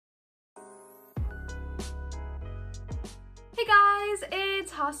guys,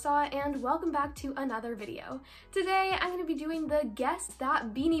 it's Hassa and welcome back to another video. Today I'm going to be doing the Guess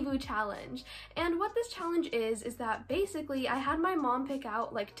That Beanie Boo challenge. And what this challenge is that basically I had my mom pick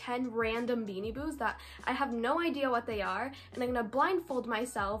out like 10 random Beanie Boos that I have no idea what they are, and I'm going to blindfold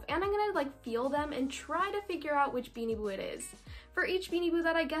myself and I'm going to like feel them and try to figure out which Beanie Boo it is. For each Beanie Boo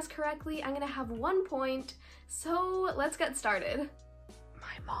that I guess correctly, I'm going to have 1 point. So let's get started.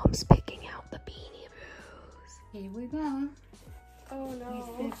 My mom's picking out the Beanie Boos. Here we go. Oh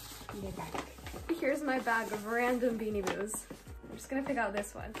no. The bag. Here's my bag of random Beanie Boos. I'm just gonna pick out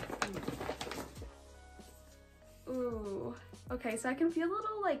this one. Ooh. Okay, so I can feel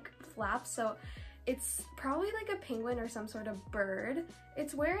little like flaps, so it's probably like a penguin or some sort of bird.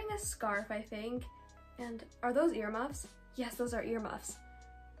 It's wearing a scarf, I think. And are those earmuffs? Yes, those are earmuffs.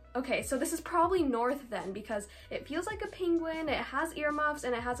 Okay, so this is probably north then, because it feels like a penguin, it has earmuffs,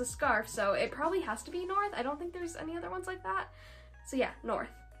 and it has a scarf, so it probably has to be north. I don't think there's any other ones like that. So yeah, north.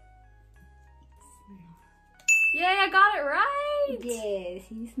 Yay, I got it right! Yes,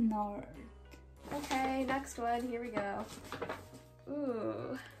 it's north. Okay, next one, here we go.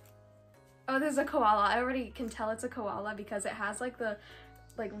 Ooh. Oh, this is a koala. I already can tell it's a koala because it has like the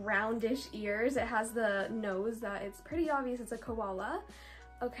roundish ears. It has the nose that it's pretty obvious it's a koala.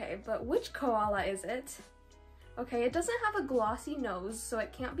 Okay, but which koala is it? Okay, it doesn't have a glossy nose, so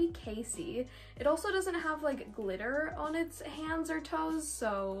it can't be Casey. It also doesn't have like glitter on its hands or toes,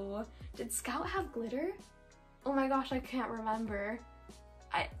 so did Scout have glitter? Oh my gosh, I can't remember.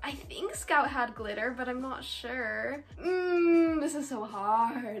 I think Scout had glitter, but I'm not sure. This is so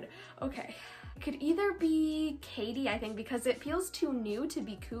hard. Okay, it could either be Katie, I think, because it feels too new to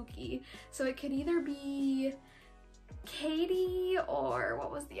be kooky. So it could either be Katie or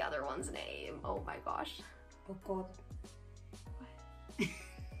what was the other one's name? Oh my gosh. Kokoto.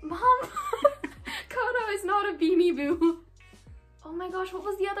 Mom! Kodo is not a Beanie Boo. Oh my gosh, what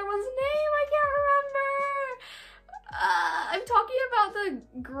was the other one's name? I can't remember. I'm talking about the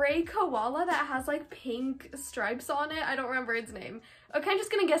gray koala that has like pink stripes on it. I don't remember its name. Okay, I'm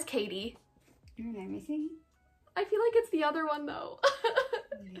just gonna guess Katie. Let me see. I feel like it's the other one though.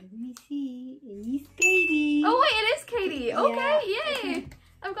 Let me see. It's Katie. Oh wait, it is Katie. Okay, Yeah. yay.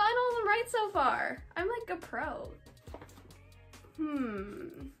 I've gotten all of them right so far. I'm like a pro.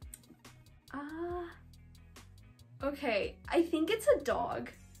 Okay, I think it's a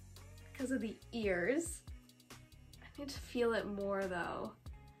dog because of the ears. I need to feel it more though.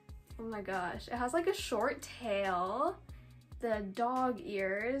 Oh my gosh, it has like a short tail, the dog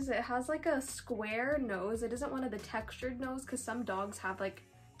ears, it has like a square nose. It isn't one of the textured nose because some dogs have like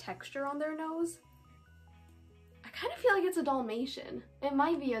texture on their nose. I kind of feel like it's a Dalmatian. It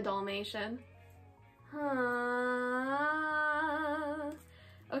might be a Dalmatian.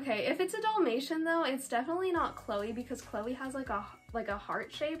 Okay, if it's a Dalmatian though, it's definitely not Chloe because Chloe has like a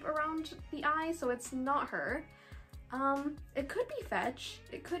heart shape around the eye, so it's not her. It could be Fetch.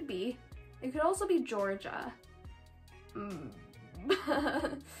 It could be. It could also be Georgia. I'm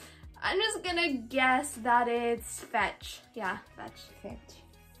just gonna guess that it's Fetch. Yeah, Fetch. Fetch.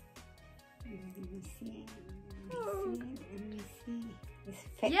 Let me see. Let me see. It's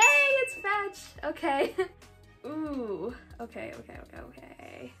Fetch. Yay, it's Fetch! Okay. Ooh. Okay.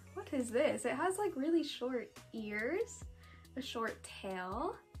 What is this? It has like really short ears, a short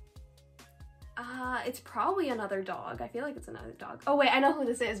tail. It's probably another dog. I feel like it's another dog. Oh wait, I know who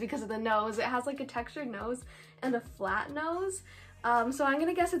this is because of the nose. It has like a textured nose and a flat nose. So I'm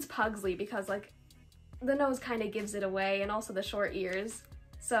gonna guess it's Pugsley because like the nose kind of gives it away and also the short ears.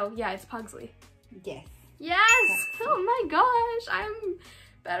 So yeah, it's Pugsley. Yes. Yes! Oh my gosh, I'm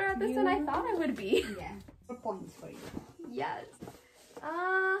better at this than I thought I would be. Yeah. 4 points for you. Yes.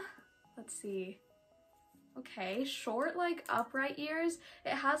 Let's see. Okay, short like upright ears.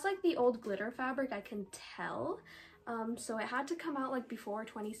 It has like the old glitter fabric, I can tell. So it had to come out like before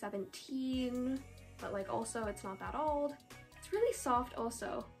 2017, but like also it's not that old. It's really soft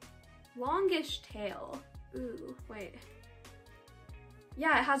also. Longish tail. Ooh, wait.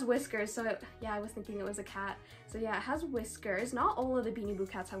 Yeah, it has whiskers, so yeah, I was thinking it was a cat. So yeah, it has whiskers. Not all of the Beanie Boo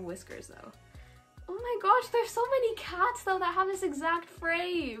cats have whiskers though. Oh my gosh, there's so many cats though that have this exact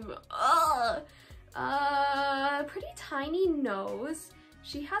frame. Ugh. Pretty tiny nose.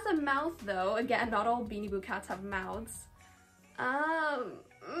 She has a mouth though. Again, not all Beanie Boo cats have mouths.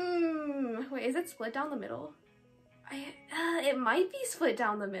 Wait, is it split down the middle? It might be split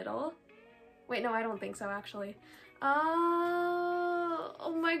down the middle. Wait, no, I don't think so actually.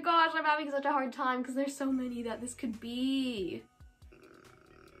 Oh my gosh, I'm having such a hard time because there's so many that this could be.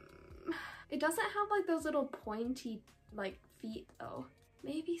 It doesn't have like those little pointy like feet though.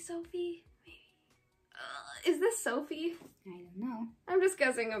 Maybe Sophie? Maybe. Is this Sophie? I don't know. I'm just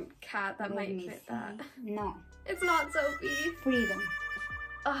guessing a cat that Let might me fit see. that. No. It's not Sophie. Freedom.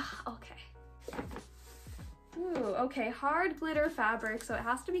 Okay. Ooh, okay, hard glitter fabric, so it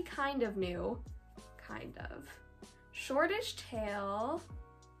has to be kind of new. Kind of. Shortish tail.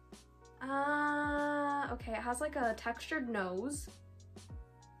 Okay, it has like a textured nose.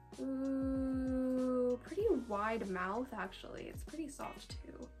 Ooh, pretty wide mouth actually. It's pretty soft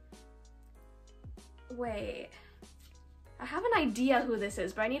too. Wait. I have an idea who this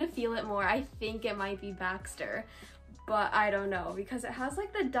is, but I need to feel it more. I think it might be Baxter, but I don't know because it has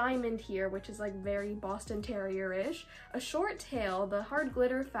like the diamond here, which is like very Boston Terrier-ish. A short tail, the hard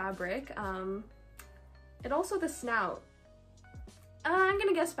glitter fabric, and also the snout. I'm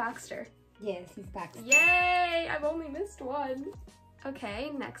gonna guess Baxter. Yes, it's Baxter. Yay! I've only missed one. Okay,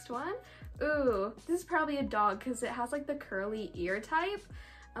 next one. Ooh, this is probably a dog because it has like the curly ear type.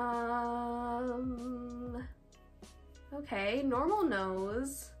 Okay, normal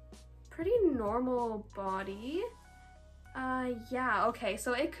nose. Pretty normal body. Yeah, okay,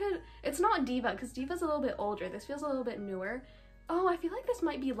 so it's not Diva because Diva's a little bit older. This feels a little bit newer. Oh, I feel like this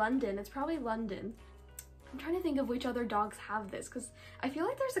might be London. It's probably London. I'm trying to think of which other dogs have this because I feel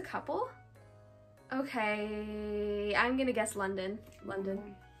like there's a couple. Okay, I'm gonna guess London.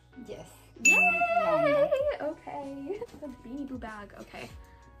 London. Yes. Yay! London. Okay. The Beanie Boo bag. Okay.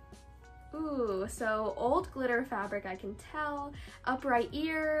 Ooh, so old glitter fabric, I can tell. Upright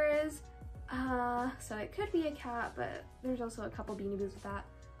ears. So it could be a cat, but there's also a couple Beanie Boos with that.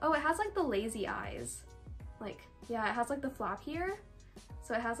 Oh, it has like the lazy eyes. Like, yeah, it has like the flap here.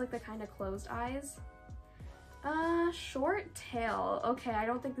 So it has like the kind of closed eyes. Short tail. Okay, I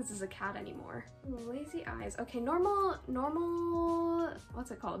don't think this is a cat anymore. Ooh, lazy eyes. Okay, normal,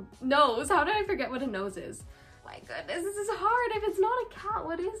 what's it called? Nose. How did I forget what a nose is? My goodness, this is hard. If it's not a cat,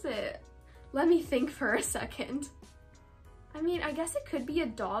 what is it? Let me think for a second. I mean, I guess it could be a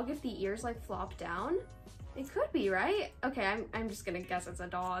dog if the ears like flop down. It could be, right? Okay, I'm just gonna guess it's a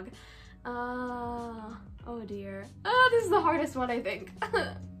dog. Oh dear. Oh, this is the hardest one, I think.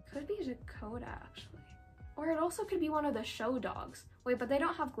 Could be Dakota, actually. Or it also could be one of the show dogs. Wait, but they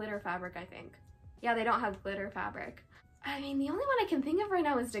don't have glitter fabric, I think. Yeah, they don't have glitter fabric. I mean, the only one I can think of right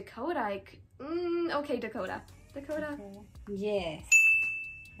now is Dakota. Okay, Dakota. Dakota. Yes.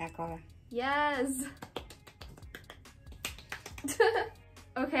 Dakota. Yes.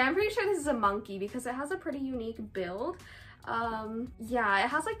 Okay, I'm pretty sure this is a monkey because it has a pretty unique build. Yeah, it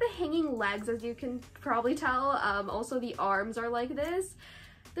has like the hanging legs, as you can probably tell. Also the arms are like this.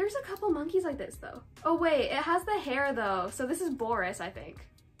 There's a couple monkeys like this though. Oh wait, it has the hair though. So this is Boris, I think.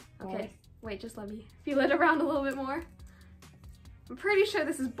 Okay, Boris. wait, just let me feel it around a little bit more. I'm pretty sure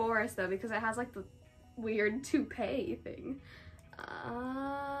this is Boris though because it has like the weird toupee thing.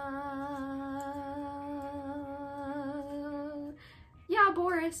 Yeah,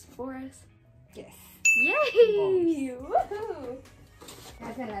 Boris. Yes. Yay! Woohoo!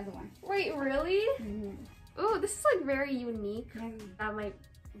 That's another one. Wait, really? Mm-hmm. Ooh, this is like very unique. My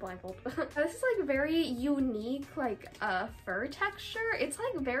blindfold. This is like very unique, like fur texture. It's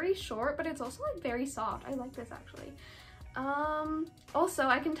like very short, but it's also like very soft. I like this actually. Also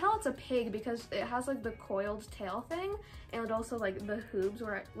I can tell it's a pig because it has like the coiled tail thing and also like the hooves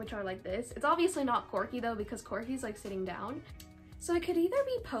which are like this. It's obviously not Corky though because Corky's like sitting down. So it could either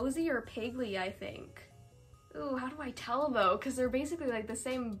be Posy or Pigly, I think. Ooh, how do I tell though? Because they're basically like the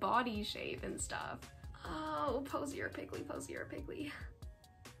same body shape and stuff. Oh, Posy or Pigly, Posy or Pigly.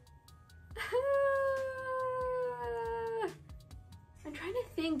 I'm trying to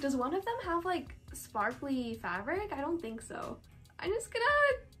think, does one of them have like sparkly fabric? I don't think so. I'm just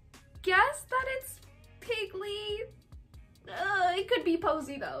gonna guess that it's Pigly. It could be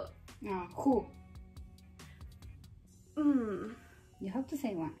Posy though. Who? You have to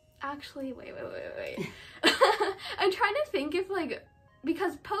say one. Actually, wait. I'm trying to think if like,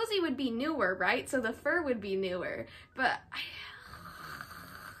 because Posy would be newer, right? So the fur would be newer, but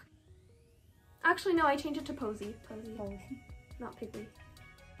actually no, I changed it to Posy. Posy. Not Pigly.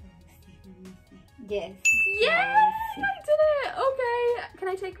 Yes. Yay! I did it! Okay. Can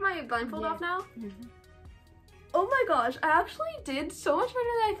I take my blindfold off now? Mm-hmm. Oh my gosh, I actually did so much better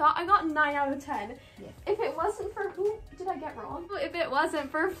than I thought. I got 9 out of 10. Yes. If it wasn't for, who did I get wrong? If it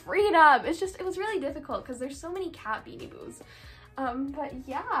wasn't for Freedom. It's just, it was really difficult because there's so many cat Beanie Boos. But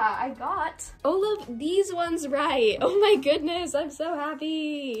yeah, I got all of these ones right. Oh my goodness, I'm so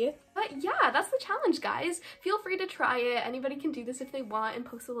happy. But yeah, that's the challenge, guys. Feel free to try it. Anybody can do this if they want and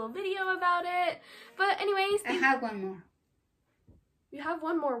post a little video about it. But anyways, I have one more. You have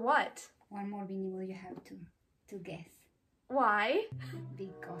one more what? One more Beanie you have to guess. Why?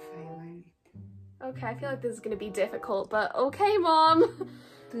 Because I want it. Okay, I feel like this is gonna be difficult, but okay, Mom.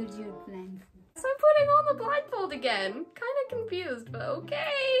 Put your blindfold. So I'm putting on the blindfold again. Kind of confused, but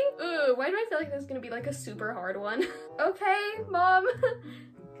okay. Ooh, why do I feel like this is gonna be like a super hard one? Okay, Mom.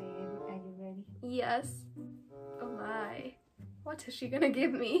 Okay, are you ready? Yes. Oh my. What is she gonna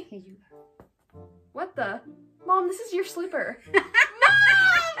give me? Here you What the? Mom, this is your slipper. Mom! No!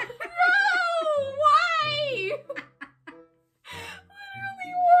 Why?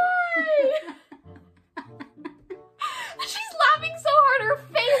 Literally, why? She's laughing so hard, her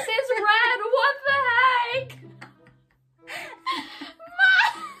face is red. What the heck?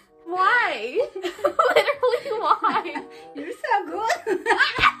 Mom! Why? Literally, why? You're so good.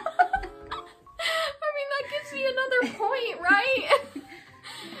 I mean, that gives me another point, right?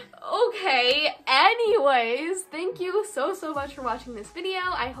 Okay, anyways, thank you so much for watching this video.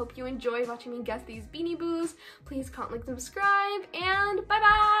 I hope you enjoyed watching me guess these Beanie Boos. Please comment, like, subscribe, and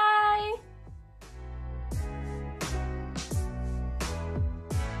bye-bye!